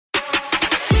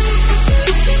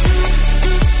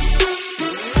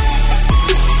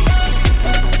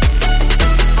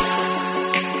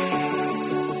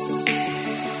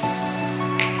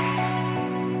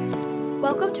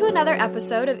another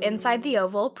episode of Inside the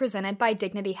Oval presented by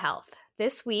Dignity Health.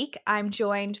 This week, I'm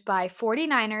joined by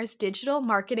 49ers Digital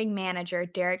Marketing Manager,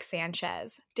 Derek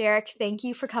Sanchez. Derek, thank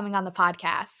you for coming on the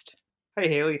podcast. Hey,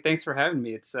 Haley. Thanks for having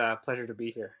me. It's a pleasure to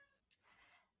be here.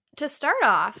 To start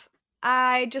off,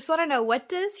 I just want to know, what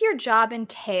does your job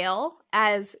entail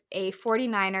as a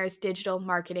 49ers Digital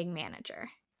Marketing Manager?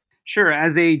 Sure.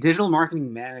 As a digital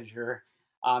marketing manager,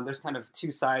 there's kind of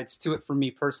two sides to it for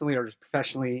me personally or just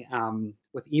professionally.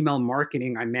 With email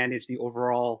marketing, I manage the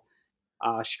overall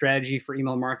strategy for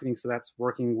email marketing. So that's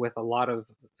working with a lot of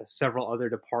several other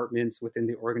departments within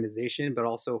the organization, but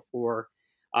also for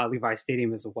Levi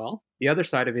Stadium as well. The other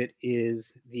side of it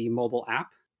is the mobile app.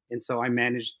 And so I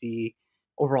manage the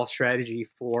overall strategy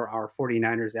for our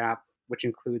 49ers app, which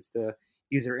includes the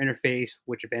user interface,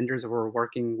 which vendors we're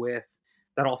working with.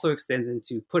 That also extends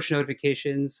into push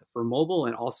notifications for mobile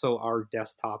and also our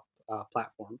desktop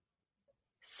platform.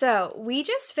 So, we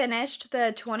just finished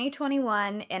the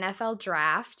 2021 NFL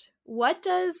draft. What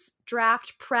does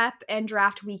draft prep and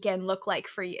draft weekend look like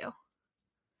for you?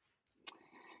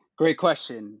 Great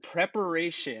question.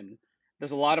 Preparation.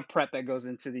 There's a lot of prep that goes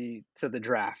into the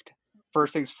draft.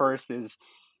 First things first is,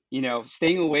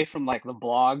 staying away from like the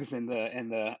blogs and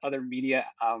the other media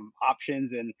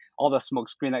options and all the smoke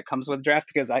screen that comes with draft,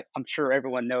 because I'm sure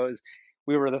everyone knows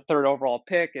we were the third overall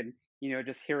pick, and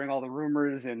just hearing all the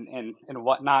rumors and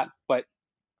whatnot. But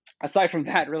aside from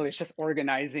that, really, it's just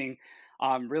organizing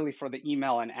really for the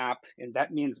email and app. And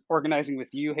that means organizing with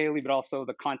you, Haley, but also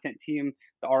the content team,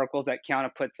 the articles that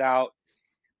Kiana puts out,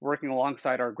 working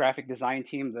alongside our graphic design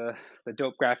team, the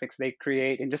dope graphics they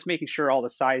create, and just making sure all the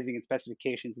sizing and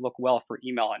specifications look well for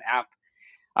email and app.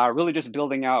 Really just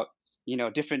building out,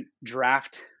 different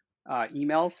draft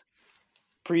emails,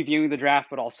 previewing the draft,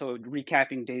 but also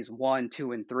recapping days 1,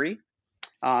 2, and 3.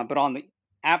 But on the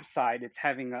app side, it's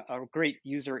having a great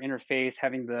user interface,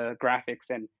 having the graphics,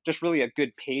 and just really a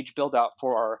good page build out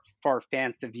for our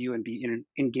fans to view and be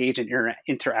engaged and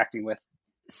interacting with.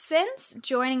 Since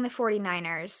joining the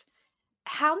 49ers,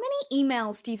 how many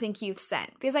emails do you think you've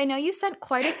sent? Because I know you sent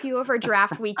quite a few over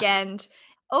draft weekend.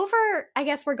 I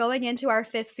guess we're going into our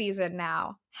 5th season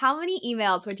now. How many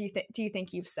emails do you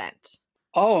think you've sent?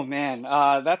 Oh man,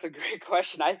 that's a great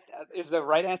question. Is the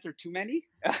right answer too many?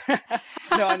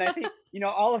 No, and I think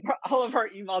all of our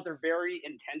emails are very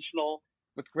intentional,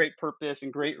 with great purpose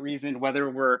and great reason. Whether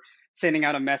we're sending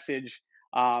out a message,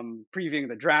 previewing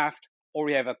the draft, or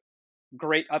we have a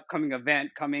great upcoming event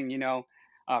coming,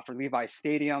 for Levi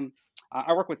Stadium.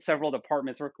 I work with several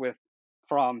departments. Work with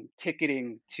from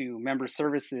ticketing to member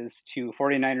services to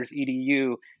 49ers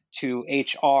EDU to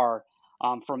HR.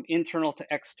 From internal to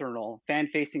external, fan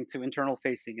facing to internal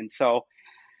facing. And so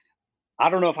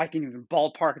I don't know if I can even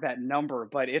ballpark that number,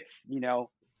 but it's,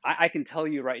 I can tell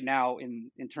you right now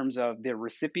in terms of the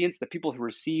recipients, the people who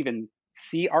receive and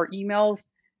see our emails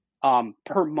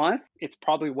per month, it's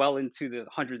probably well into the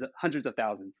hundreds of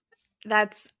thousands.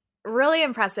 That's really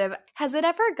impressive. Has it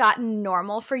ever gotten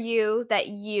normal for you that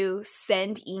you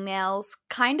send emails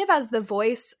kind of as the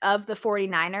voice of the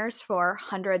 49ers for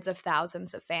hundreds of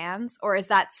thousands of fans? Or is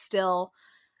that still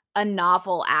a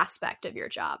novel aspect of your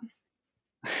job?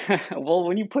 Well,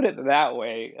 when you put it that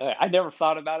way, I never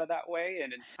thought about it that way.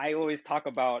 And I always talk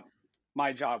about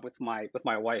my job with my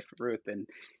wife, Ruth. And,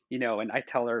 and I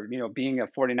tell her, being a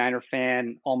 49er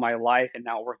fan all my life and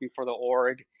now working for the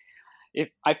org, if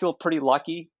I feel pretty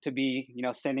lucky to be,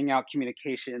 sending out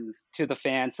communications to the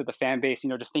fans, to the fan base,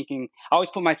 just thinking, I always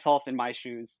put myself in my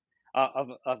shoes of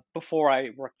before I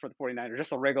worked for the 49ers,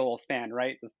 just a regular old fan,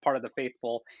 right? Part of the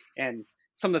faithful, and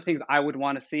some of the things I would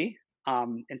want to see.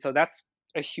 And so that's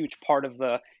a huge part of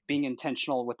the being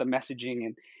intentional with the messaging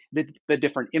and the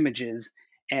different images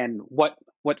and what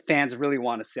fans really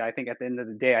want to see. I think at the end of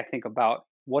the day, I think about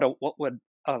what would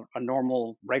a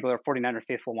normal, regular 49er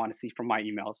faithful want to see from my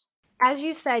emails. As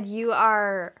you said, you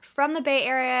are from the Bay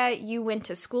Area. You went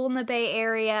to school in the Bay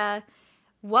Area.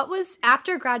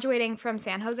 After graduating from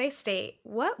San Jose State,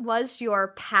 what was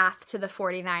your path to the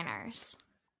 49ers?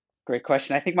 Great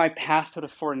question. I think my path to the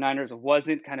 49ers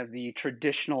wasn't kind of the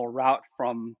traditional route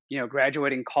from,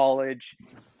 graduating college,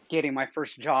 getting my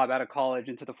first job out of college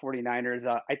into the 49ers.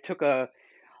 I took a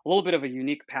little bit of a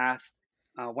unique path.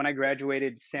 When I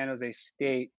graduated San Jose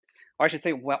State, or I should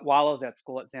say while I was at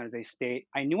school at San Jose State,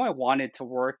 I knew I wanted to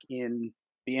work in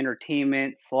the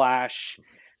entertainment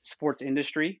 / sports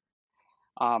industry.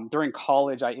 During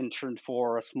college, I interned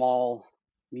for a small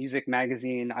music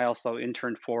magazine. I also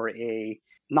interned for a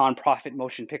nonprofit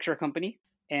motion picture company.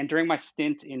 And during my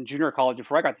stint in junior college,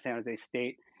 before I got to San Jose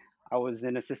State, I was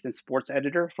an assistant sports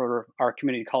editor for our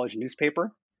community college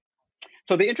newspaper.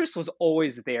 So the interest was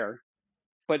always there.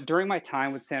 But during my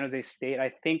time with San Jose State,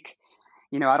 I think,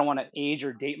 I don't want to age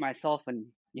or date myself, and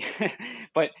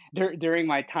but during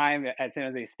my time at San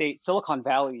Jose State, Silicon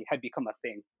Valley had become a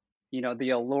thing. The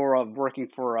allure of working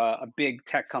for a big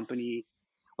tech company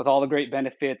with all the great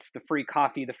benefits, the free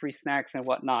coffee, the free snacks, and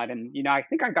whatnot. And I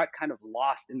think I got kind of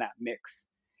lost in that mix.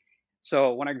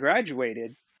 So when I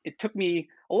graduated, it took me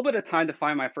a little bit of time to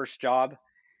find my first job,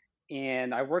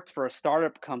 and I worked for a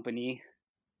startup company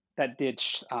that did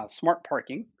smart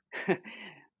parking.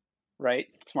 Right?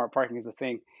 Smart parking is a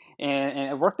thing.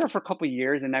 And I worked there for a couple of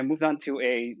years, and I moved on to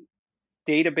a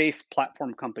database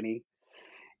platform company.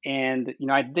 And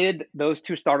I did those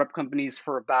two startup companies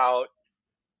for about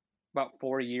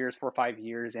 4 years, 4 or 5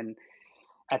 years. And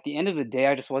at the end of the day,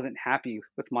 I just wasn't happy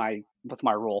with my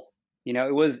role.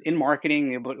 It was in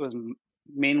marketing, but it was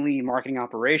mainly marketing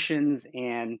operations,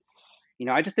 and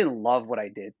I just didn't love what I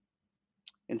did.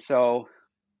 And so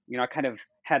I kind of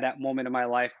had that moment in my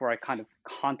life where I kind of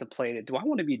contemplated, do I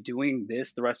want to be doing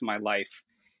this the rest of my life?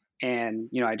 And,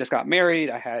 I just got married,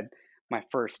 I had my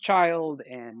first child,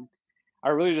 and I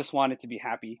really just wanted to be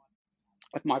happy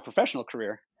with my professional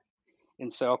career.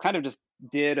 And so kind of just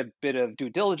did a bit of due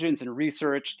diligence and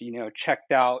researched,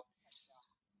 checked out,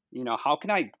 how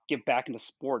can I get back into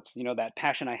sports, that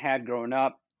passion I had growing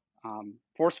up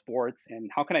for sports,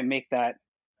 and how can I make that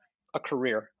a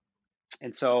career?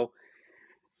 And so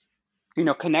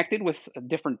connected with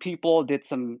different people, did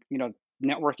some,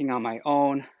 networking on my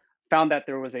own, found that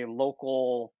there was a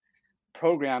local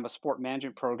program, a sport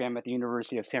management program at the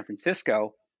University of San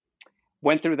Francisco.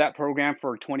 Went through that program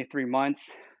for 23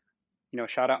 months.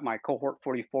 Shout out my cohort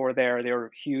 44 there. They were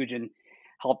huge in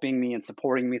helping me and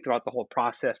supporting me throughout the whole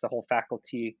process, the whole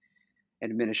faculty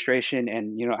and administration.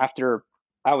 And, after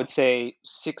I would say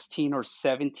 16 or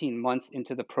 17 months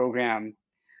into the program,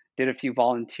 did a few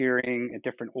volunteering at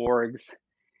different orgs.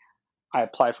 I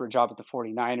applied for a job at the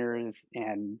 49ers,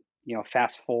 and,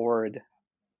 fast forward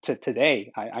to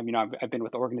today. I've been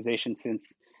with the organization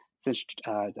since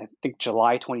I think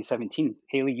July 2017.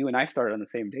 Haley, you and I started on the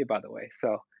same day, by the way.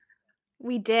 So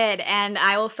We did, and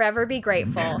I will forever be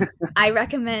grateful. I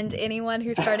recommend anyone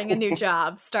who's starting a new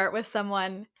job start with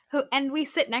someone who, and we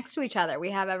sit next to each other. We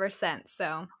have ever since.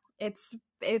 So it's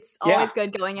yeah, always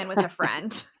good going in with a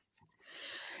friend.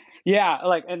 yeah,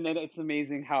 and then it's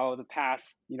amazing how the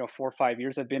past 4 or 5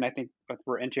 years have been. I think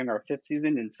we're entering our fifth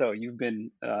season, and so you've been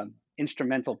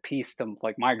instrumental piece to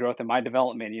like my growth and my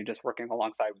development. You're just working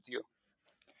alongside with you.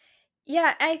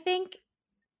 Yeah, I think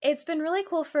it's been really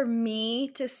cool for me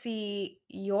to see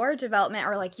your development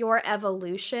or like your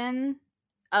evolution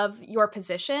of your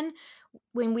position.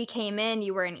 When we came in,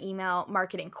 you were an email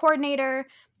marketing coordinator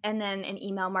and then an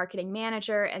email marketing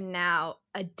manager and now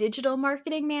a digital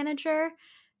marketing manager.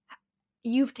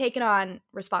 You've taken on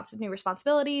new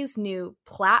responsibilities, new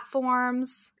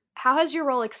platforms. How has your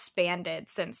role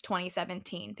expanded since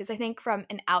 2017? Because I think from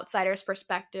an outsider's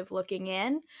perspective looking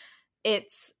in,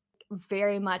 it's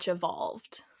very much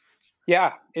evolved.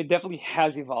 Yeah, it definitely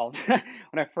has evolved. When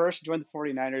I first joined the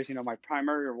 49ers, my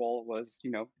primary role was,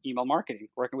 email marketing,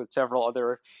 working with several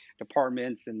other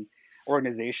departments and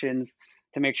organizations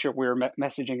to make sure we were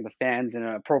messaging the fans in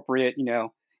an appropriate manner.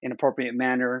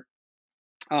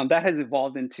 That has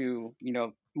evolved into,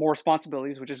 more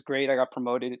responsibilities, which is great. I got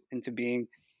promoted into being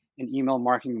an email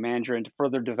marketing manager and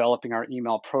further developing our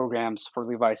email programs for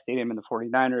Levi Stadium and the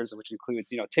 49ers, which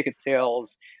includes, ticket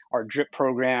sales, our drip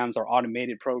programs, our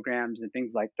automated programs, and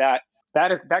things like that.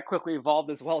 That quickly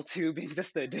evolved as well too, being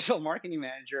just a digital marketing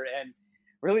manager and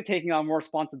really taking on more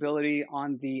responsibility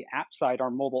on the app side,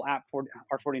 our mobile app, for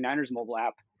our 49ers mobile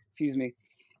app, excuse me.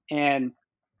 And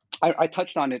I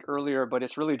touched on it earlier, but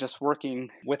it's really just working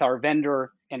with our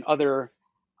vendor and other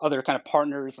kind of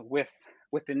partners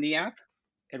within the app,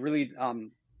 and really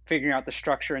figuring out the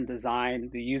structure and design,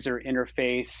 the user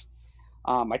interface.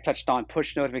 I touched on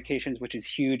push notifications, which is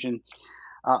huge, and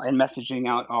messaging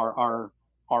out our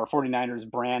 49ers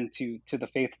brand to the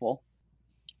faithful.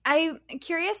 I'm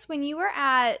curious, when you were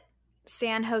at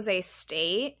San Jose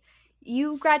State,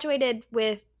 you graduated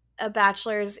with a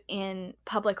bachelor's in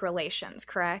public relations,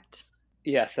 correct?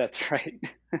 Yes, that's right.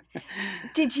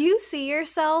 Did you see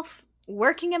yourself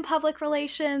working in public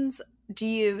relations? Do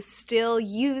you still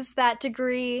use that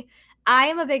degree? I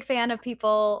am a big fan of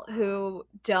people who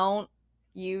don't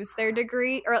use their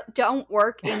degree or don't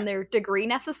work in their degree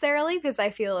necessarily because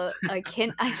I feel at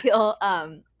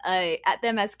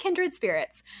them as kindred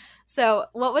spirits. So,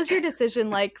 what was your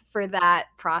decision like for that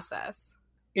process?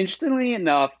 Interestingly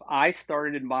enough, I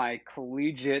started my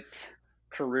collegiate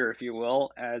career, if you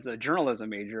will, as a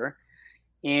journalism major,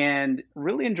 and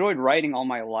really enjoyed writing all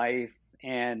my life.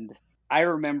 And I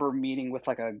remember meeting with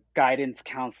like a guidance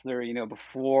counselor,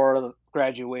 before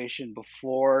graduation,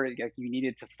 before like you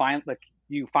needed to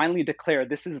you finally declare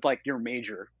this is like your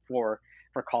major for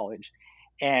college.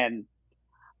 And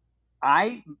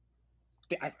I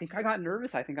I think I got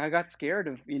nervous. I think I got scared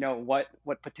of, what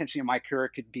potentially my career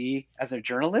could be as a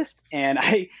journalist. And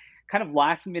I kind of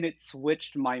last minute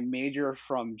switched my major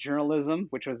from journalism,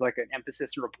 which was like an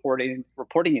emphasis in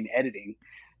reporting and editing,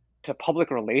 to public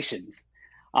relations.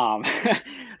 Um,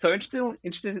 so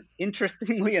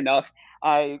interestingly enough,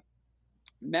 I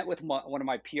met with one of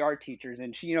my PR teachers,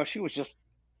 and she was just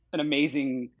an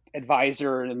amazing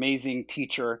advisor, an amazing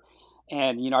teacher,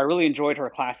 and I really enjoyed her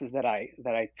classes that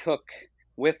I took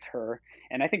with her,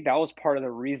 and I think that was part of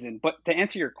the reason. But to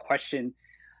answer your question,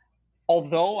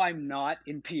 although I'm not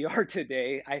in PR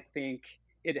today, I think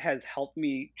it has helped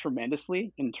me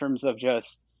tremendously in terms of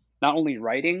just not only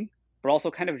writing, but also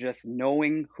kind of just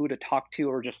knowing who to talk to,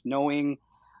 or just knowing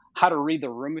how to read the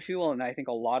room, if you will. And I think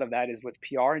a lot of that is with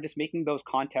PR and just making those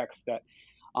contacts that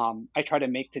I try to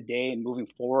make today and moving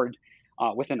forward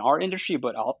within our industry,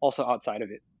 but also outside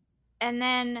of it. And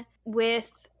then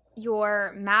with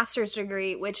your master's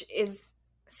degree, which is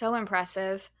so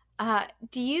impressive,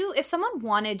 if someone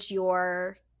wanted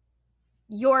your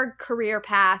career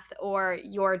path or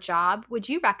your job, would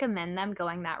you recommend them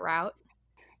going that route?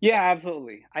 Yeah,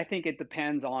 absolutely. I think it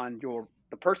depends on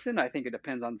the person. I think it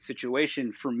depends on the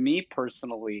situation. For me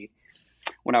personally,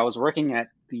 when I was working at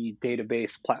the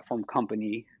database platform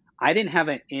company, I didn't have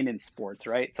an in sports,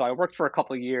 right? So I worked for a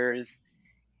couple of years,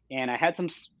 and I had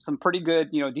some pretty good,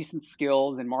 decent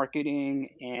skills in marketing,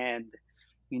 and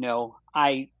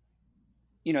I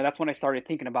that's when I started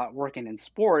thinking about working in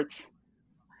sports.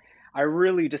 I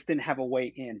really just didn't have a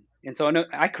way in. And so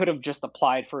I could have just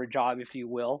applied for a job, if you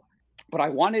will, but I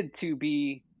wanted to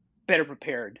be better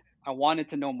prepared. I wanted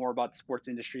to know more about the sports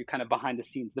industry, kind of behind the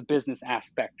scenes, the business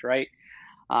aspect, right?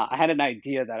 I had an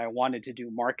idea that I wanted to do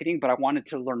marketing, but I wanted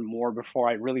to learn more before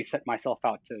I really set myself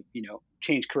out to,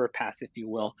 change career paths, if you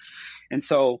will. And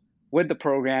so with the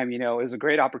program, it was a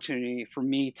great opportunity for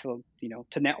me to,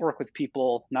 to network with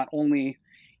people, not only,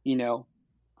 you know,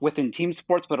 within team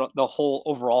sports, but the whole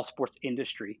overall sports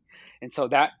industry. And so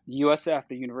that USF,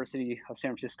 the University of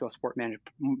San Francisco Sport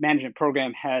Management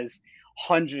Program, has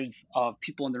hundreds of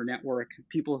people in their network,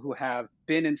 people who have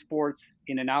been in sports,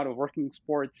 in and out of working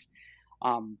sports.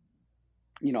 Um,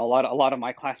 a lot of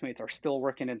my classmates are still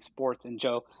working in sports, and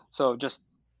so just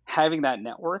having that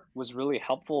network was really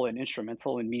helpful and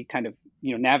instrumental in me kind of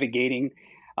navigating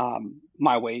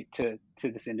my way to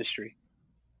this industry.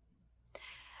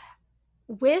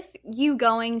 With you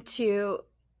going to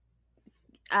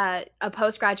a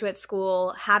postgraduate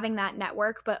school, having that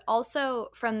network, but also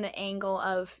from the angle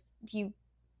of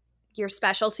your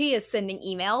specialty is sending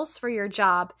emails for your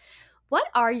job, what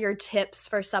are your tips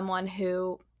for someone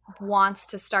who wants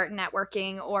to start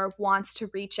networking or wants to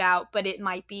reach out, but it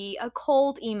might be a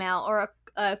cold email or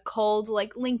a cold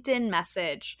like LinkedIn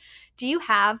message? Do you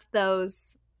have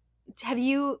those? Have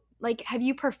you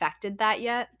perfected that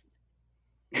yet?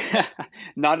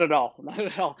 Not at all. Not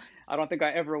at all. I don't think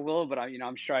I ever will, but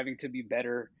I'm striving to be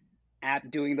better at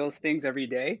doing those things every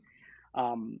day.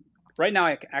 Um, right now,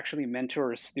 I actually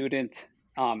mentor a student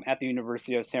at the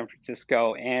University of San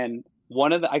Francisco, and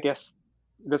I guess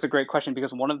that's a great question,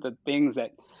 because one of the things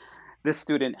that this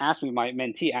student asked me, my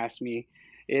mentee asked me,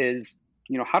 is,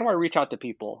 how do I reach out to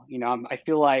people? I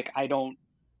feel like I don't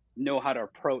know how to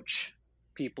approach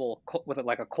people with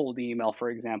like a cold email, for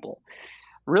example.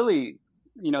 Really,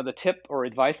 the tip or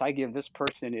advice I give this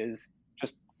person is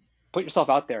just put yourself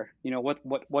out there.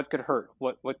 What could hurt?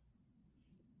 What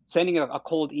Sending a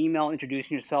cold email,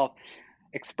 introducing yourself,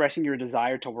 expressing your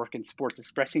desire to work in sports,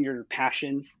 expressing your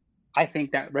passions. I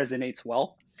think that resonates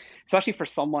well, especially for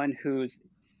someone who's,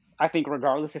 I think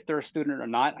regardless if they're a student or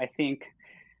not, I think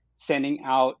sending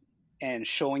out and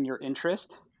showing your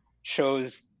interest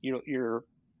shows your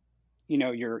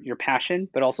passion,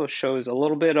 but also shows a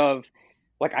little bit of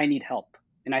like, I need help.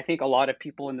 And I think a lot of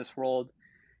people in this world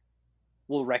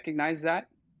will recognize that.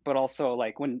 But also,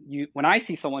 like, when I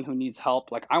see someone who needs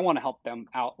help, like, I want to help them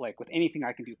out, like, with anything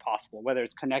I can do possible, whether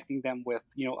it's connecting them with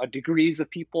a degrees of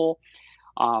people,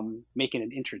 making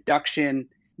an introduction.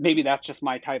 Maybe that's just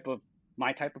my type of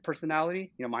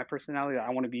personality. My personality.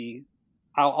 I want to be.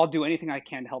 I'll do anything I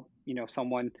can to help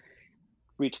someone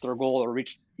reach their goal, or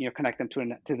connect them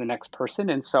to the next person.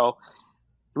 And so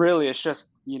really it's just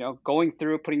going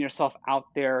through, putting yourself out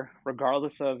there,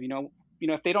 regardless of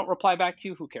if they don't reply back to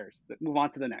you, who cares? Move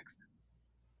on to the next.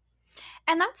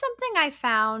 And that's something I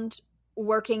found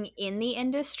working in the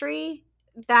industry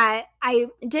that I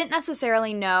didn't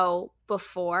necessarily know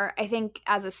before. I think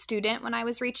as a student, when I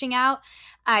was reaching out,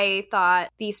 I thought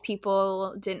these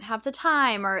people didn't have the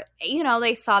time, or,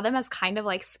 they saw them as kind of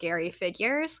like scary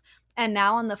figures. And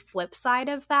now on the flip side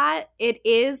of that, it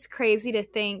is crazy to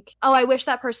think, oh, I wish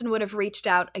that person would have reached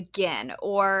out again.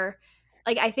 Or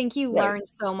like, I think you Right. learn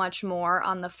so much more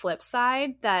on the flip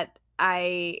side that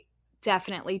I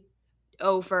definitely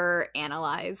over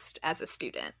analyzed as a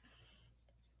student.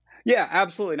 Yeah,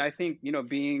 absolutely. And I think,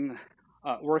 being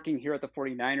working here at the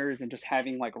 49ers and just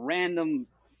having like random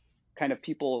kind of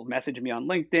people message me on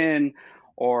LinkedIn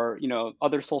or,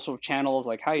 other social channels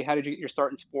like, "Hi, how did you get your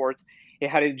start in sports? Hey,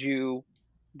 how did you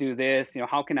do this?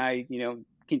 How can I, can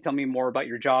you tell me more about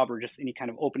your job or just any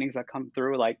kind of openings that come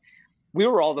through?" Like, we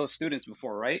were all those students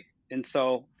before, right? And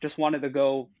so just wanted to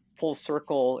go full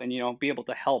circle and, be able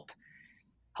to help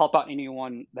out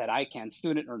anyone that I can,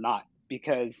 student or not.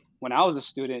 Because when I was a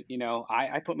student,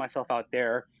 I put myself out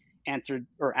there, answered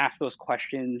or asked those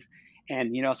questions.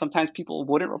 And, sometimes people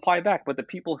wouldn't reply back, but the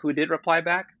people who did reply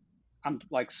back, I'm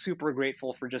like super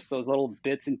grateful for just those little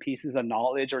bits and pieces of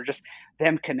knowledge or just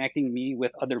them connecting me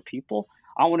with other people.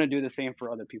 I want to do the same for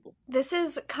other people. This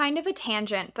is kind of a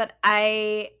tangent, but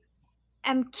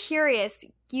I'm curious.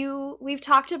 We've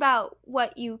talked about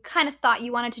what you kind of thought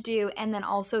you wanted to do and then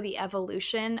also the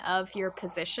evolution of your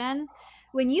position.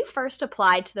 When you first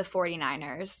applied to the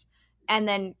 49ers and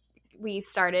then we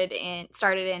started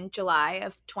in July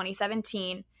of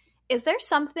 2017, is there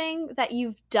something that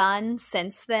you've done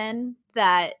since then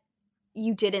that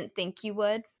you didn't think you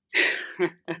would?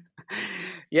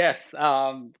 Yes,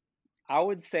 I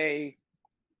would say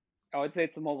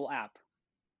it's a mobile app,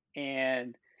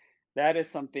 and that is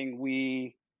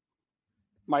something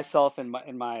myself and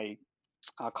my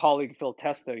colleague Phil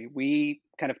Testa, we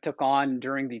kind of took on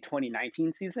during the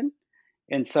 2019 season.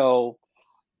 And so,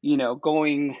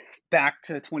 going back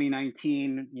to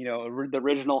 2019, the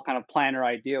original kind of plan or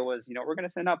idea was, we're going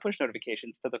to send out push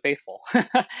notifications to the faithful,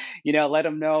 let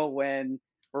them know when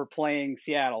we're playing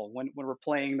Seattle, when we're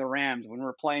playing the Rams, when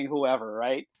we're playing whoever,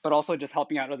 right? But also just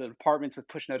helping out other departments with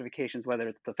push notifications, whether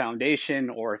it's the foundation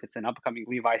or if it's an upcoming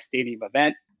Levi Stadium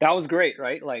event. That was great,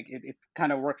 right? Like it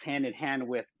kind of works hand in hand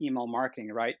with email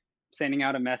marketing, right? Sending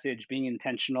out a message, being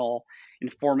intentional,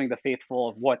 informing the faithful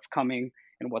of what's coming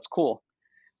and what's cool.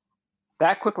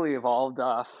 That quickly evolved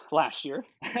last year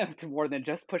to more than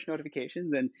just push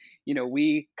notifications, and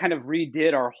we kind of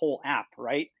redid our whole app,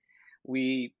 right?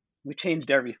 We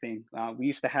changed everything. We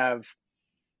used to have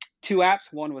two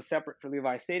apps. One was separate for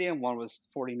Levi Stadium, one was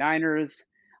 49ers.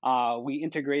 We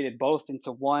integrated both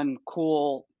into one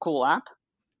cool app,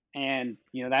 and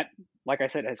that, like I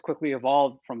said, has quickly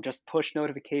evolved from just push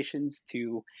notifications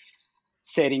to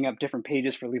setting up different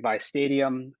pages for Levi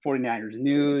Stadium, 49ers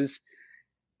news,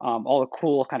 all the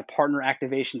cool kind of partner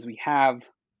activations we have.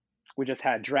 We just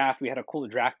had draft. We had a cool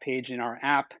draft page in our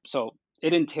app. So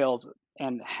it entails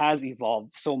and has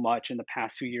evolved so much in the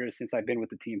past 2 years since I've been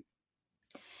with the team.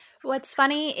 What's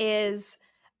funny is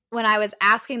when I was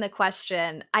asking the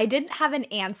question, I didn't have an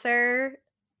answer.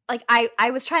 Like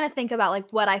I was trying to think about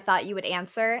like what I thought you would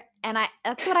answer, and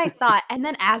that's what I thought. And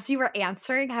then as you were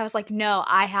answering, I was like, no,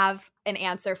 I have an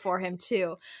answer for him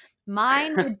too.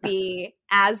 Mine would be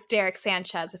as Derek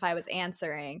Sanchez if I was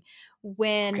answering Okay.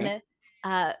 when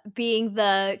being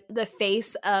the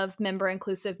face of member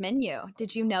inclusive menu.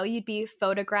 Did you know you'd be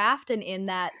photographed and in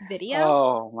that video?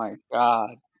 Oh my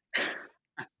God.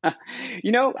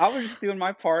 I was just doing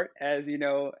my part as,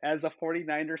 as a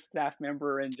 49er staff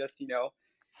member and just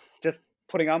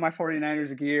putting on my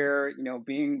 49ers gear,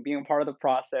 being a part of the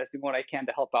process, doing what I can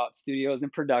to help out studios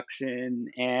and production.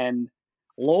 And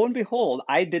lo and behold,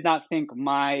 I did not think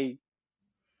my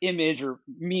image or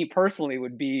me personally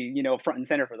would be, front and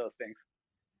center for those things.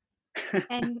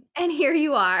 And here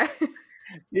you are.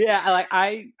 Yeah,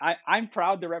 I'm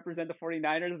proud to represent the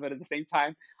 49ers, but at the same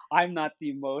time, I'm not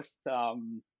the most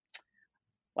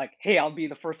like, hey, I'll be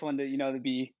the first one to, to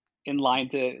be in line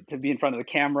to be in front of the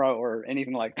camera or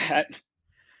anything like that.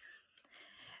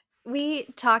 We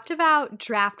talked about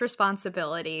draft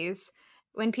responsibilities.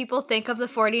 When people think of the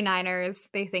 49ers,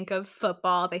 they think of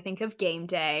football, they think of game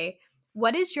day.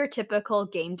 What does your typical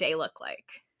game day look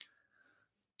like?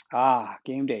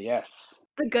 Game day, yes.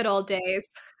 The good old days.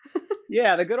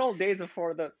 Yeah, the good old days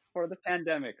before the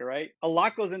pandemic, right? A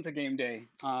lot goes into game day.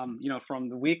 From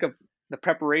the week of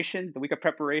preparation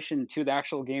to the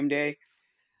actual game day.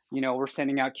 We're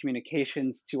sending out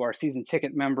communications to our season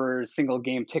ticket members, single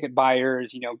game ticket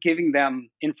buyers, giving them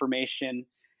information,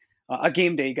 a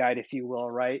game day guide, if you will,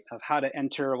 right? Of how to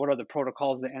enter, what are the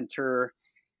protocols to enter,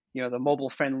 the mobile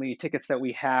friendly tickets that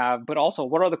we have, but also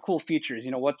what are the cool features?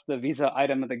 What's the Visa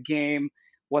item of the game?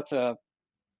 what's a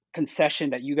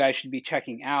concession that you guys should be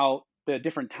checking out, the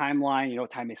different timeline,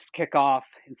 time is kickoff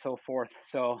and so forth.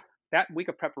 So that week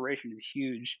of preparation is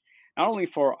huge, not only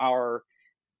for our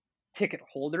ticket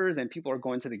holders and people are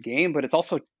going to the game, but it's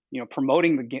also,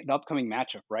 promoting the upcoming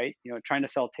matchup, right? Trying to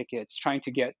sell tickets, trying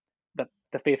to get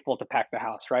the faithful to pack the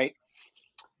house, right?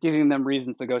 Giving them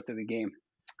reasons to go to the game.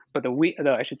 But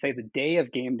I should say the day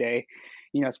of game day,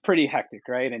 it's pretty hectic,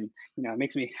 right? And, it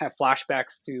makes me have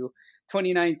flashbacks to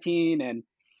 2019 and,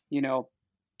 you know,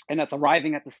 and that's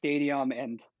arriving at the stadium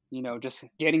and, just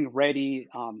getting ready,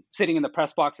 sitting in the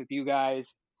press box with you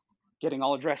guys, getting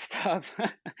all dressed up.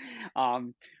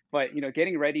 um, but,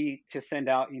 getting ready to send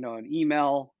out, an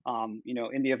email,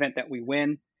 in the event that we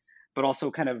win, but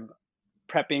also kind of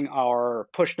prepping our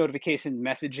push notification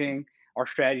messaging, our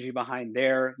strategy behind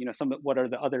there, what are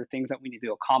the other things that we need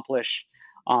to accomplish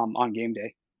on game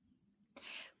day.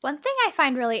 One thing I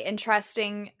find really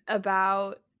interesting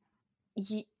about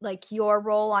like your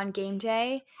role on game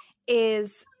day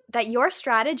is that your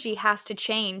strategy has to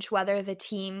change whether the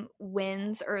team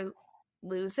wins or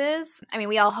loses. I mean,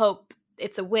 we all hope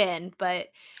it's a win, but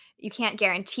you can't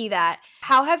guarantee that.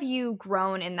 How have you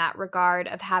grown in that regard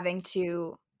of having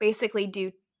to basically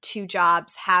do two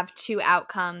jobs, have two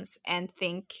outcomes, and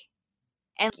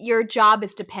your job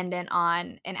is dependent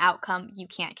on an outcome you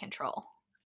can't control?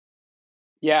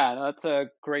 Yeah, that's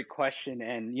a great question.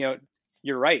 And,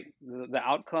 you're right. The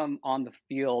outcome on the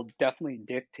field definitely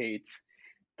dictates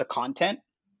the content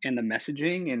and the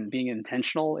messaging and being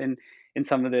intentional in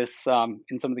some of in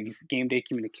some of these game day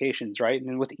communications, right?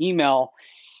 And with email,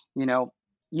 you know,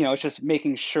 it's just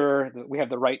making sure that we have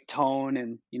the right tone.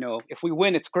 And, if we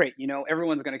win, it's great.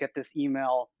 Everyone's going to get this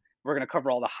email. We're going to cover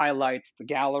all the highlights, the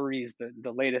galleries,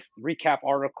 the latest recap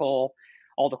article,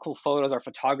 all the cool photos our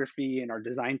photography and our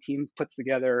design team puts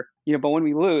together. But when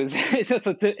we lose,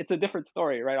 it's a different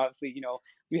story, right? Obviously,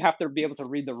 we have to be able to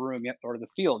read the room or the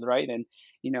field, right? And,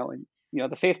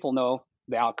 the faithful know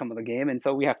the outcome of the game. And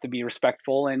so we have to be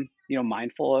respectful and,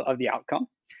 mindful of the outcome.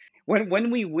 When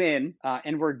we win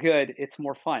and we're good, it's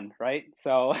more fun, right?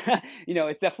 So,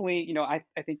 it's definitely, I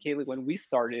think, Kaylee, when we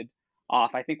started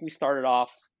off, I think we started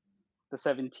off the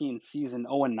 17 season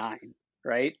 0-9,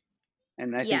 right?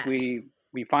 And I think Yes.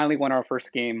 we finally won our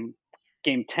first game,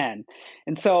 game 10.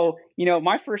 And so,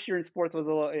 my first year in sports was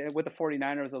with the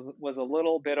 49ers was a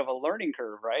little bit of a learning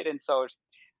curve, right? And so,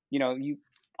 you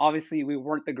obviously we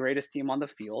weren't the greatest team on the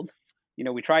field.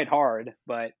 We tried hard,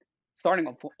 but starting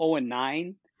off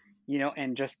 0-9,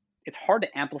 and just it's hard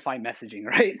to amplify messaging,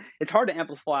 right? It's hard to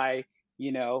amplify,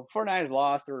 49ers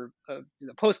lost or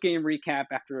the post game recap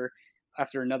after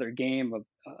another game of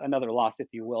another loss, if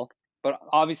you will. But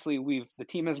obviously, the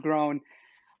team has grown.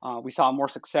 We saw more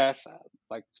success,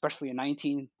 like especially in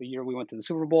 19, the year we went to the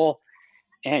Super Bowl.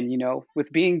 And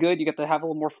with being good, you get to have a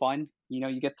little more fun.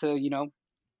 You get to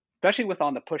especially with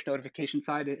on the push notification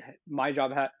side, my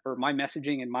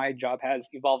messaging and my job has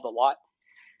evolved a lot.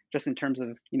 Just in terms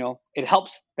of it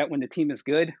helps that when the team is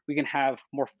good, we can have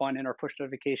more fun in our push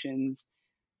notifications.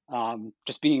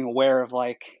 Just being aware of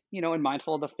and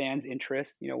mindful of the fans'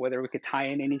 interest, whether we could tie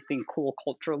in anything cool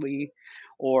culturally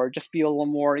or just be a little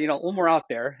more, a little more out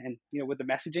there and, with the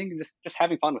messaging and just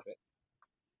having fun with it.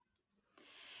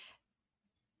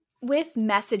 With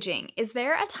messaging, is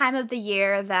there a time of the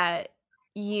year that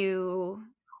you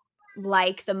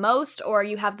like the most or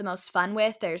you have the most fun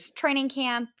with? There's training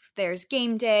camp, there's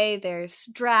game day, there's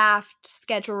draft,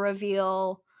 schedule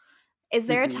reveal. Is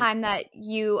there a Hmm. time that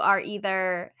you are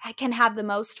either can have the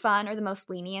most fun or the most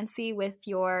leniency with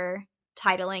your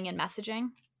titling and messaging?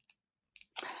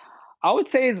 I would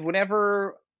say is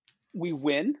whenever we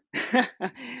win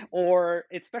or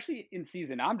especially in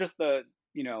season. I'm just a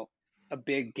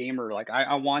big gamer.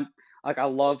 I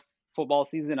love football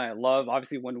season. I love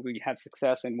obviously when we have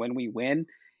success and when we win.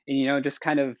 And just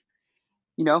kind of,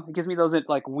 it gives me those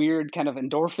like weird kind of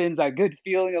endorphins, that good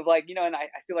feeling of and I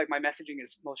feel like my messaging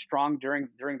is most strong during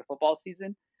the football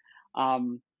season.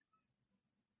 Um,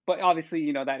 but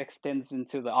obviously, that extends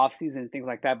into the off season and things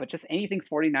like that. But just anything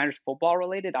 49ers football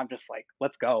related, I'm just like,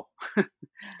 let's go.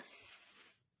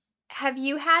 Have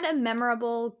you had a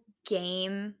memorable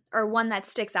game or one that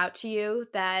sticks out to you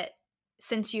that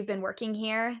since you've been working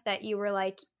here that you were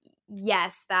like,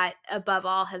 yes, that above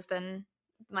all has been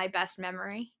my best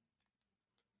memory?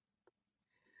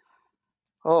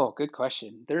 Oh, good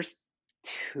question. There's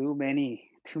too many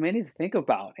to think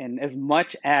about. And as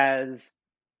much as,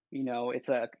 it's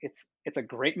a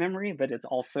great memory, but it's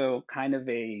also kind of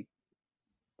a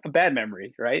bad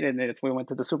memory, right? And then it's we went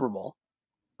to the Super Bowl.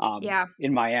 Yeah.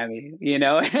 in Miami,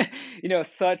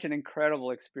 such an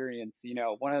incredible experience.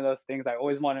 One of those things I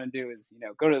always wanted to do is,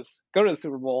 go to the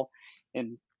Super Bowl,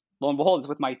 and lo and behold, it's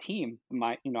with my team.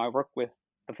 I work with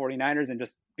the 49ers, and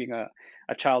just being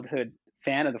a childhood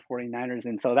fan of the 49ers.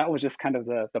 And so that was just kind of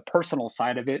the personal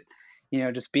side of it,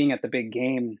 just being at the big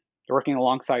game, working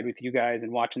alongside with you guys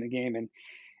and watching the game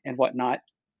and whatnot.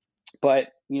 But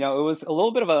it was a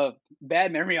little bit of a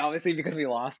bad memory, obviously, because we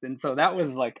lost. And so that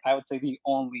was, like, I would say, the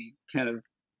only kind of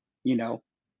you know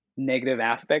negative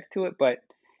aspect to it. But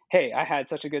hey, I had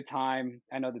such a good time.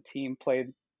 I know the team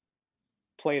played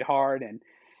hard, and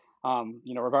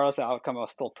regardless of outcome, I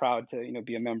was still proud to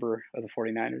be a member of the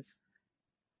 49ers.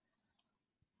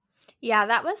 Yeah,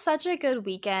 that was such a good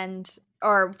weekend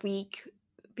or week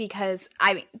because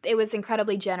I mean, it was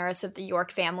incredibly generous of the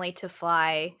York family to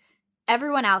fly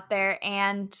everyone out there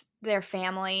and their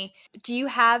family. Do you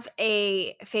have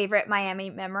a favorite Miami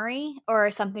memory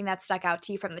or something that stuck out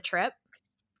to you from the trip?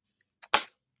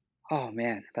 Oh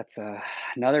man, that's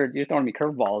another. You're throwing me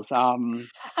curveballs.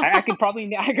 I could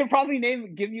probably I could probably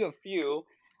give you a few.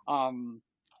 Um,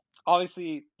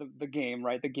 Obviously the game,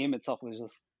 right? The game itself was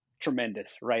just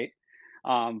tremendous, right?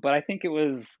 But I think it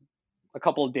was a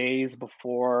couple of days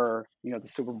before the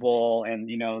Super Bowl, and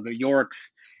the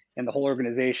Yorks and the whole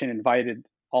organization invited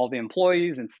all the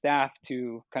employees and staff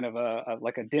to kind of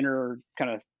like a dinner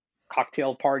kind of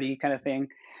cocktail party kind of thing.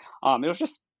 It was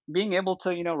just being able to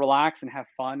relax and have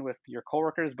fun with your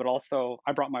coworkers, but also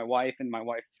I brought my wife, and my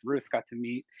wife Ruth got to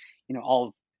meet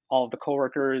all of the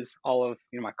coworkers, all of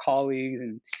my colleagues.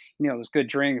 And it was good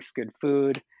drinks, good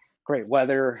food, great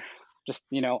weather, just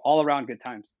all around good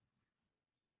times.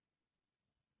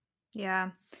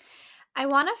 Yeah. I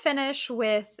want to finish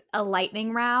with a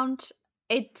lightning round.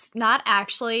 It's not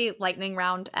actually lightning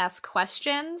round esque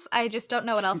questions. I just don't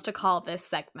know what else to call this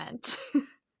segment.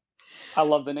 I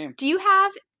love the name. Do you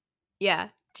have, yeah,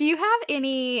 do you have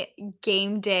any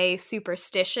game day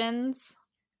superstitions?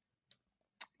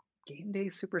 Game day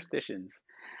superstitions.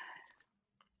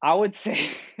 I would say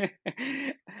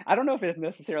I don't know if it's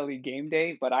necessarily game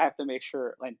day, but I have to make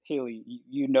sure, like, Haley,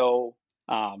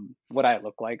 what I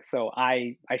look like. So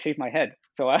I shave my head.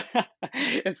 So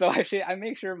and so I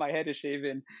make sure my head is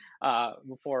shaven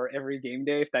before every game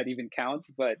day, if that even counts.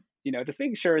 But just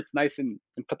making sure it's nice and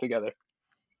put together.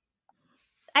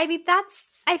 I mean,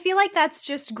 I feel like that's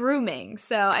just grooming.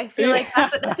 So I feel like Yeah.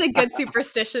 that's a good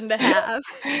superstition to have.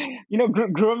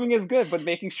 Grooming is good, but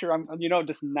making sure I'm,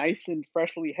 just nice and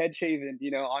freshly head shaven,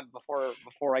 on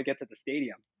before I get to the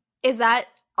stadium. Is that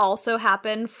also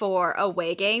happen for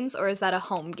away games or is that a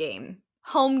home game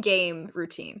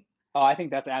routine? Oh, I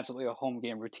think that's absolutely a home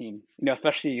game routine.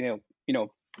 Especially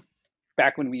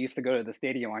back when we used to go to the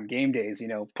stadium on game days.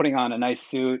 Putting on a nice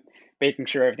suit, making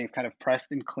sure everything's kind of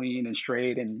pressed and clean and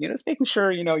straight, and just making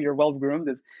sure you're well groomed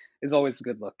is always a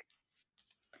good look.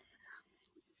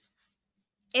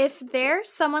 If there's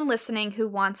someone listening who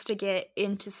wants to get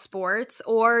into sports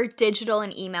or digital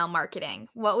and email marketing,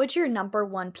 what would your number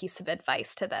one piece of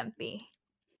advice to them be?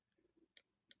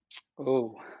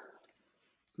 Oh,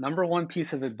 number one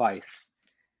piece of advice.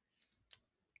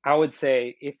 I would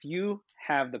say, if you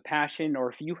have the passion, or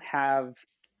if you have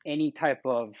any type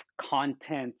of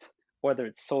content, whether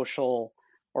it's social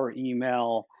or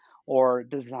email or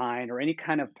design or any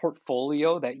kind of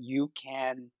portfolio that you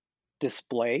can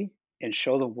display and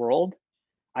show the world,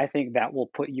 I think that will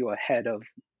put you ahead of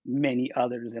many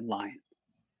others in line.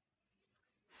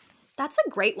 That's a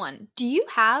great one. Do you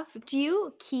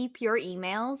keep your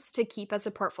emails to keep as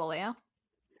a portfolio?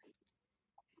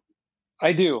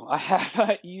 I do. I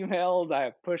have emails, I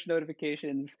have push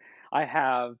notifications, I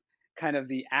have kind of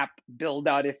the app build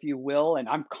out, if you will, and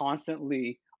I'm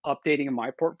constantly updating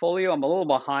my portfolio. I'm a little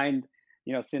behind,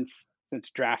 since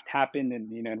draft happened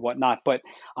and and whatnot, but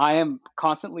I am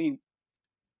constantly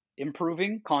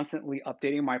improving, constantly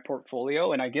updating my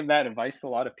portfolio, and I give that advice to a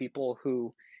lot of people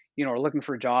who, are looking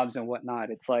for jobs and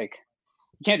whatnot. It's like,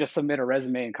 you can't just submit a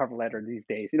resume and cover letter these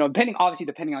days. Depending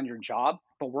on your job,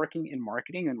 but working in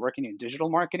marketing and working in digital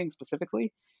marketing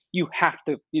specifically, you have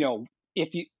to,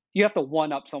 if you have to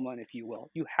one up someone, if you will.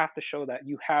 You have to show that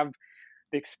you have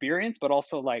the experience, but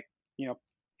also, like,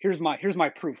 here's my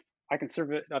proof. I can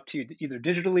serve it up to you either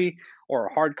digitally or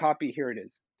a hard copy. Here it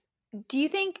is. Do you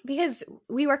think because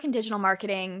we work in digital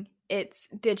marketing, it's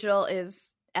digital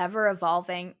is ever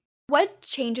evolving. What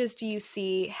changes do you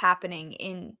see happening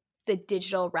in the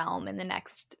digital realm in the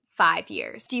next 5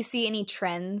 years? Do you see any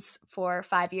trends for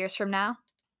 5 years from now?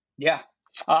 Yeah,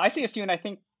 I see a few, and I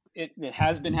think it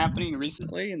has been happening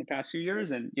recently in the past few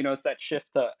years. And it's that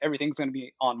shift to everything's going to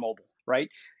be on mobile, right?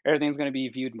 Everything's going to be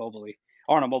viewed mobily.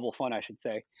 or on a mobile phone, I should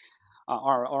say,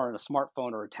 or on a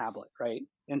smartphone or a tablet, right?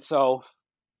 And so,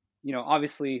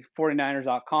 obviously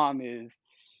 49ers.com is,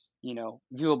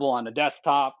 viewable on a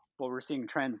desktop, but we're seeing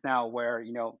trends now where,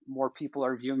 more people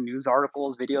are viewing news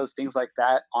articles, videos, things like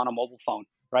that on a mobile phone,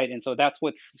 right? And so that's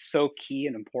what's so key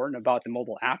and important about the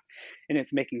mobile app. And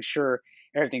it's making sure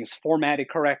everything's formatted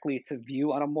correctly to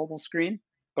view on a mobile screen,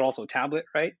 but also tablet,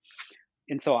 right?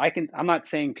 And so I'm not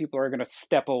saying people are going to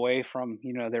step away from,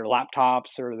 their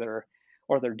laptops or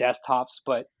their desktops,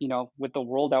 but, with the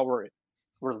world that we're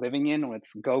living in, when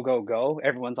it's go, go, go,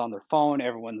 everyone's on their phone,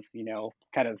 everyone's,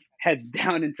 kind of heads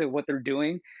down into what they're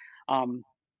doing um,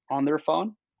 on their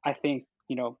phone. I think,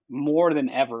 more than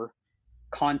ever,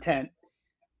 content,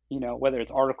 whether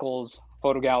it's articles,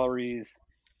 photo galleries,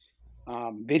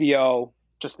 video,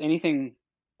 just anything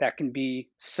that can be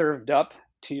served up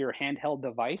to your handheld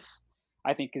device,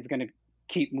 I think is going to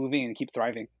keep moving and keep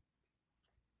thriving.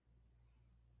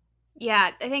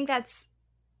 Yeah, I think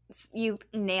you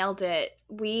nailed it.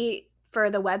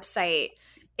 For the website,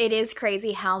 it is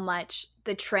crazy how much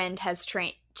the trend has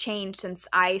changed since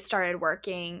I started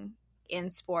working in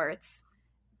sports,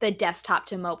 the desktop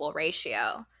to mobile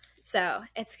ratio. So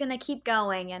it's going to keep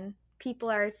going, and people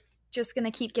are just going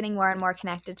to keep getting more and more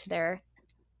connected to their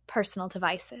personal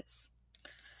devices.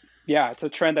 Yeah, it's a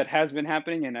trend that has been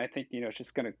happening, and I think, it's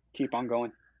just going to keep on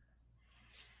going.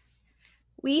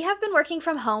 We have been working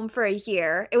from home for a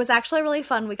year. It was actually really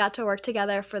fun. We got to work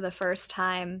together for the first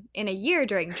time in a year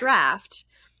during draft.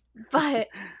 But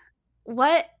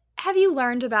what have you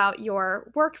learned about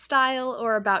your work style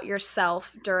or about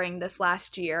yourself during this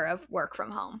last year of work from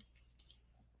home?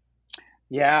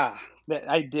 Yeah,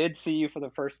 I did see you for the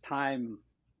first time.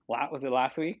 Was it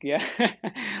last week? Yeah,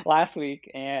 last week.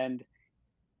 And,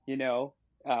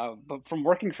 but from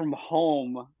working from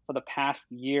home for the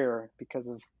past year because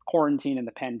of quarantine and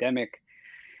the pandemic,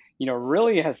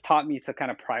 really has taught me to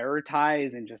kind of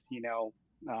prioritize and just,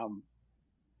 um,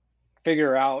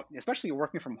 figure out, especially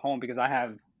working from home, because I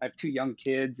have two young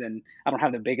kids and I don't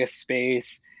have the biggest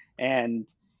space, and,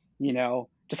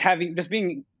 just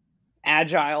being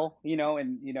agile,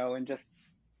 and just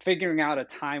figuring out a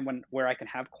time where I can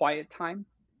have quiet time,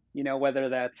 whether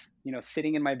that's,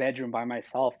 sitting in my bedroom by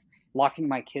myself, locking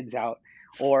my kids out,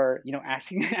 or,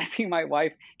 asking asking my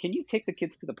wife, can you take the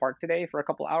kids to the park today for a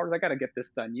couple hours? I got to get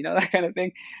this done, that kind of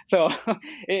thing. So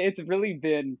it's really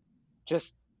been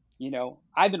just,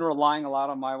 I've been relying a lot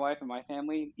on my wife and my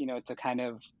family, to kind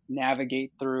of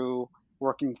navigate through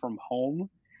working from home.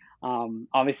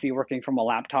 Obviously, working from a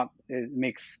laptop, it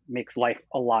makes life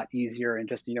a lot easier. And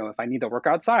just, if I need to work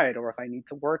outside or if I need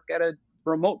to work at a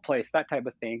remote place, that type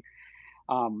of thing,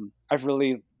 I've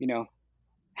really,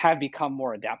 have become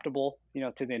more adaptable,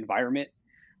 to the environment.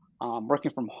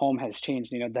 Working from home has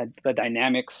changed, the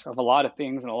dynamics of a lot of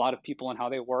things and a lot of people and how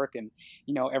they work. And,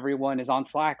 everyone is on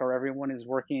Slack or everyone is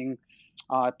working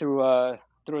through a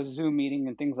Zoom meeting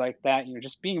and things like that.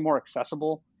 Just being more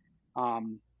accessible.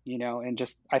 And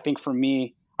just, I think for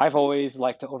me, I've always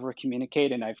liked to over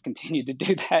communicate, and I've continued to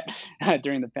do that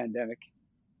during the pandemic.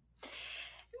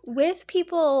 With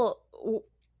people,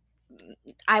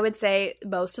 I would say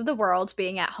most of the world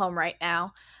being at home right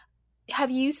now,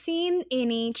 have you seen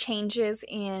any changes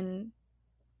in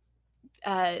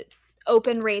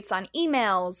open rates on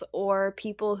emails or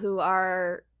people who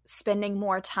are spending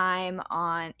more time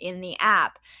in the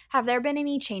app? Have there been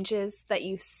any changes that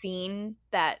you've seen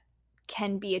that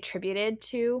can be attributed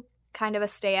to kind of a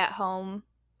stay-at-home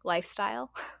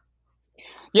lifestyle?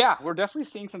 Yeah, we're definitely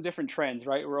seeing some different trends,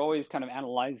 right? We're always kind of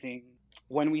analyzing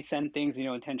when we send things,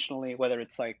 intentionally, whether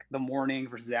it's like the morning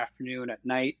versus the afternoon, at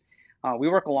night. We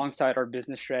work alongside our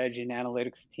business strategy and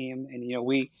analytics team, and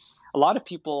a lot of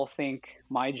people think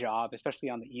my job, especially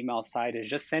on the email side, is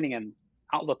just sending an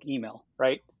Outlook email,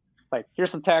 right? Like,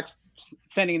 here's some text,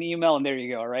 sending an email, and there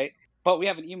you go, right? But we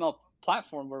have an email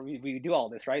platform where we do all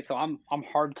this, right? So I'm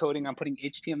hard coding, I'm putting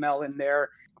HTML in there.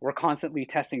 We're constantly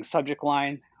testing subject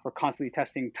line, we're constantly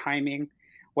testing timing,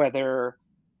 whether,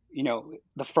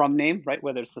 the from name, right?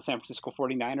 Whether it's the San Francisco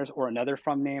 49ers or another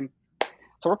from name.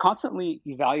 So we're constantly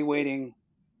evaluating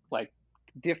like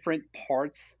different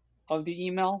parts of the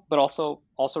email, but also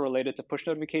related to push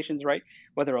notifications, right?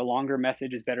 Whether a longer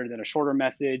message is better than a shorter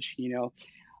message,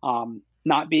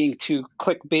 not being too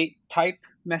clickbait type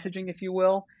messaging, if you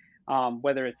will,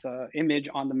 whether it's a image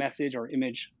on the message or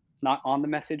image not on the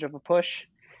message of a push.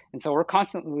 And so we're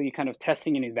constantly kind of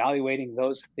testing and evaluating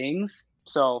those things.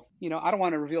 So, I don't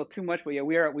want to reveal too much, but yeah,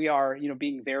 we are,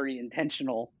 being very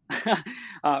intentional.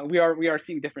 We are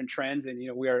seeing different trends, and,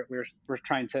 we're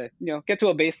trying to, get to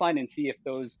a baseline and see if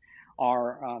those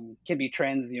can be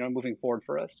trends, moving forward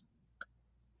for us.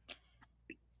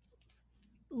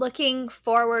 Looking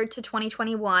forward to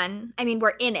 2021. I mean,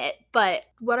 we're in it, but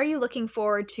what are you looking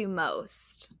forward to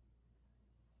most?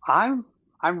 I'm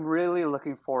I'm really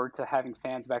looking forward to having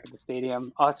fans back at the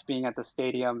stadium, us being at the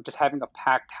stadium, just having a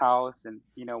packed house, and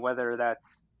whether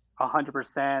that's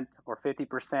 100% or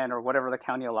 50% or whatever the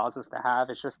county allows us to have.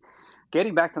 It's just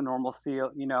getting back to normalcy.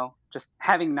 Just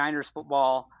having Niners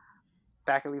football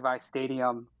back at Levi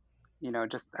Stadium.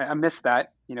 Just I miss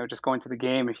that. Just going to the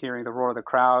game and hearing the roar of the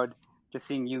crowd, just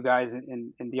seeing you guys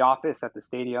in the office at the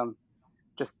stadium.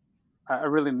 Just I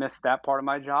really miss that part of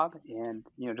my job, and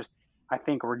just I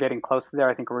think we're getting close to there.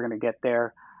 I think we're going to get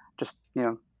there. Just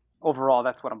overall,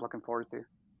 that's what I'm looking forward to.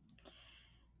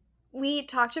 We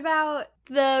talked about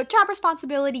the job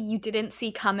responsibility you didn't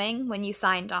see coming when you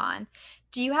signed on.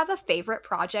 Do you have a favorite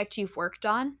project you've worked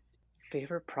on?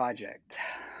 Favorite project.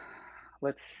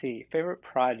 Let's see. Favorite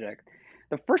project.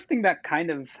 The first thing that kind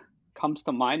of comes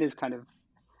to mind is kind of a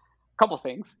couple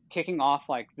things. Kicking off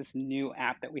like this new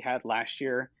app that we had last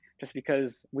year, just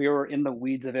because we were in the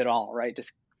weeds of it all, right?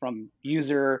 Just from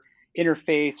user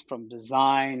interface, from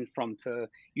design, from to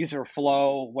user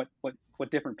flow,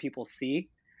 what different people see.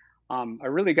 I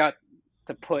really got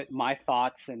to put my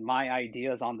thoughts and my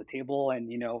ideas on the table,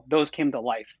 and those came to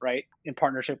life, right? In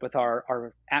partnership with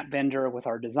our app vendor, with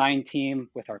our design team,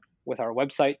 with our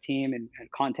website team and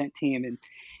content team, and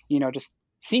just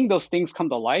seeing those things come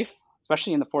to life,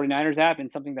 especially in the 49ers app,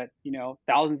 and something that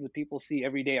thousands of people see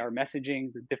every day. Our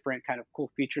messaging, the different kind of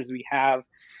cool features we have.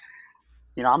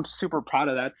 I'm super proud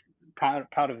of that.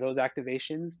 Proud of those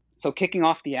activations. So kicking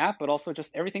off the app, but also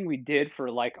just everything we did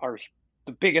for like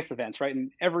the biggest events, right?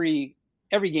 And every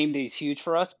game day is huge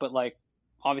for us, but like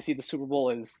obviously the Super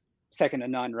Bowl is second to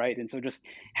none, right? And so just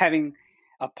having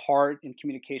a part in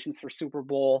communications for Super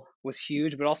Bowl was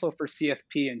huge, but also for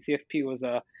CFP, and CFP was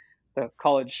the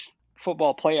college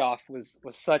football playoff was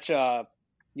such a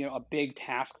big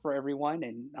task for everyone.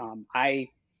 And I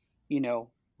you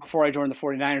know before I joined the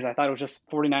 49ers, I thought it was just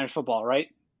 49ers football, right?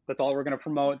 That's all we're going to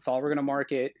promote, it's all we're going to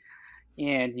market.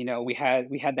 And we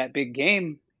had that big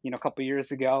game a couple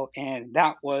years ago, and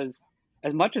that was,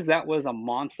 as much as that was a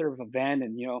monster of an event,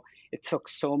 and it took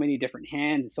so many different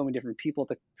hands and so many different people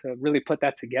to really put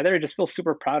that together. I just feel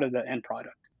super proud of the end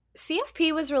product.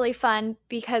 CFP was really fun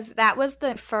because that was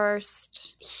the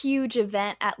first huge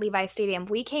event at Levi Stadium.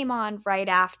 We came on right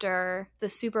after the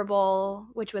Super Bowl,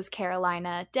 which was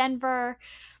Carolina, Denver.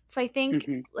 So I think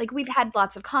Hmm. like we've had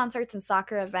lots of concerts and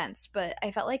soccer events, but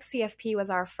I felt like CFP was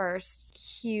our first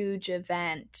huge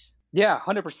event. Yeah,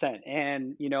 100%.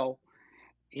 And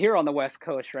here on the West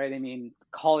Coast, right? I mean,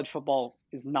 college football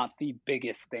is not the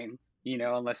biggest thing,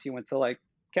 unless you went to like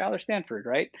Cal or Stanford,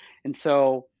 right? And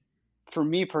so for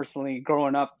me personally,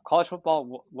 growing up, college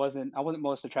football wasn't, I wasn't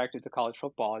most attracted to college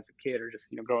football as a kid, or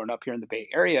just growing up here in the Bay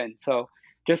Area. And so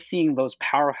just seeing those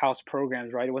powerhouse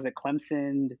programs, right? It was at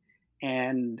Clemson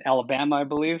and Alabama, I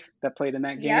believe, that played in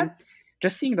that game. Yep.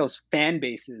 Just seeing those fan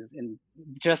bases and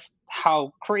just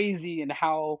how crazy and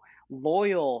how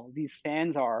loyal these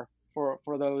fans are for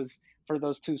those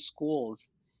two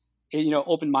schools, it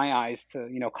opened my eyes to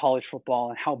college football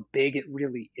and how big it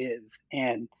really is.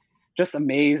 And just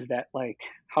amazed at like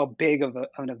how big of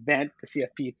an event the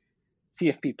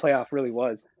CFP playoff really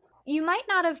was. You might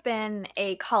not have been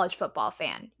a college football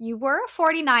fan. You were a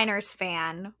 49ers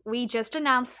fan. We just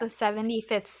announced the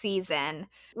 75th season.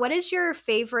 What is your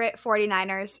favorite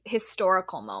 49ers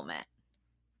historical moment?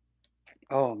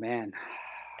 Oh man,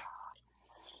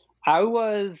 I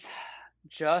was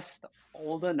just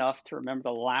old enough to remember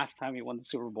the last time we won the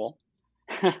Super Bowl.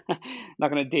 Not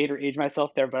gonna date or age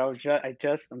myself there, but I'm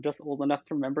just old enough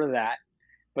to remember that.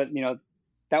 But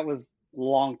that was a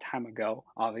long time ago,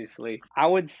 obviously. I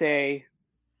would say,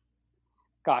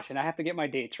 gosh, and I have to get my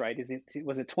dates right.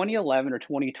 Was it 2011 or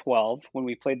 2012 when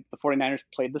the 49ers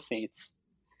played the Saints?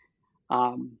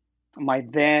 Um, my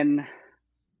then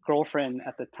girlfriend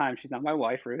at the time, she's not my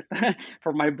wife, Ruth,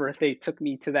 for my birthday took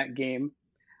me to that game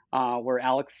where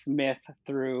Alex Smith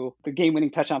threw the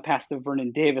game-winning touchdown pass to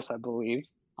Vernon Davis, I believe.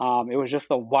 It was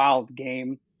just a wild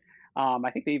game.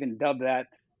 I think they even dubbed that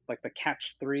like the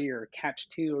catch three or catch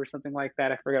two or something like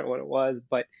that. I forgot what it was,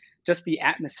 but just the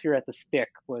atmosphere at the stick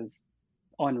was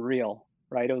unreal,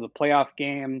 right? It was a playoff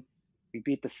game. We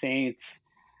beat the Saints.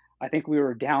 I think we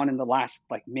were down in the last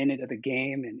like minute of the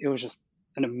game, and it was just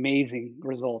an amazing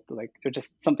result. Like it was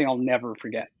just something I'll never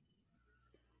forget.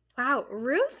 Wow,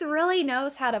 Ruth really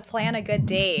knows how to plan a good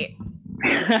date.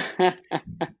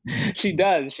 She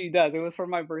does. She does. It was for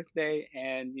my birthday,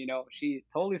 and she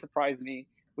totally surprised me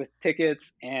with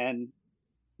tickets, and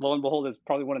lo and behold, it's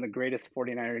probably one of the greatest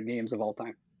 49er games of all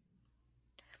time.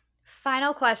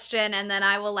 Final question, and then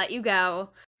I will let you go.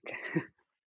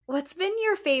 What's been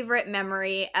your favorite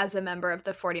memory as a member of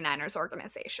the 49ers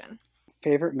organization?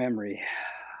 Favorite memory.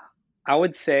 I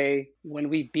would say when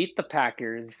we beat the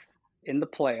Packers in the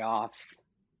playoffs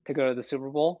to go to the Super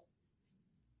Bowl,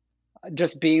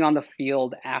 just being on the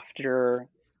field after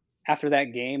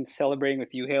that game, celebrating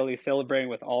with you, Haley, celebrating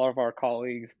with all of our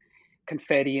colleagues,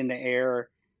 confetti in the air.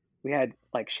 We had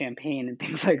like champagne and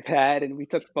things like that, and we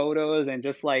took photos and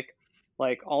just like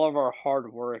all of our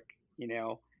hard work,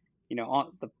 on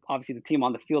obviously the team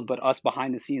on the field, but us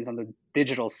behind the scenes on the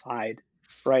digital side,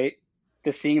 right?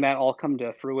 Just seeing that all come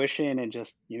to fruition and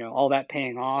just all that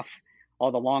paying off, all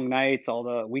the long nights, all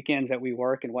the weekends that we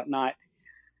work and whatnot,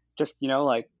 just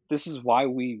like this is why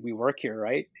we work here,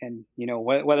 right? And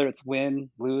whether it's win,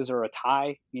 lose, or a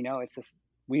tie, it's just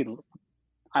we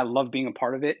I love being a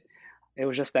part of it. It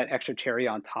was just that extra cherry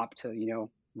on top to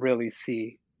really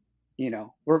see,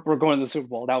 we're going to the Super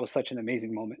Bowl. That was such an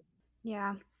amazing moment.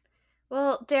 Yeah.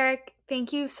 Well, Derek,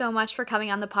 thank you so much for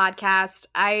coming on the podcast.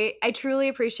 I truly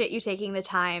appreciate you taking the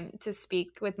time to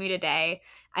speak with me today.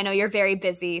 I know you're very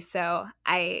busy, so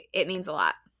it means a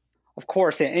lot. Of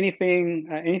course, anything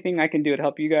I can do to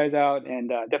help you guys out, and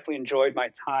definitely enjoyed my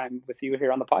time with you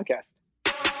here on the podcast.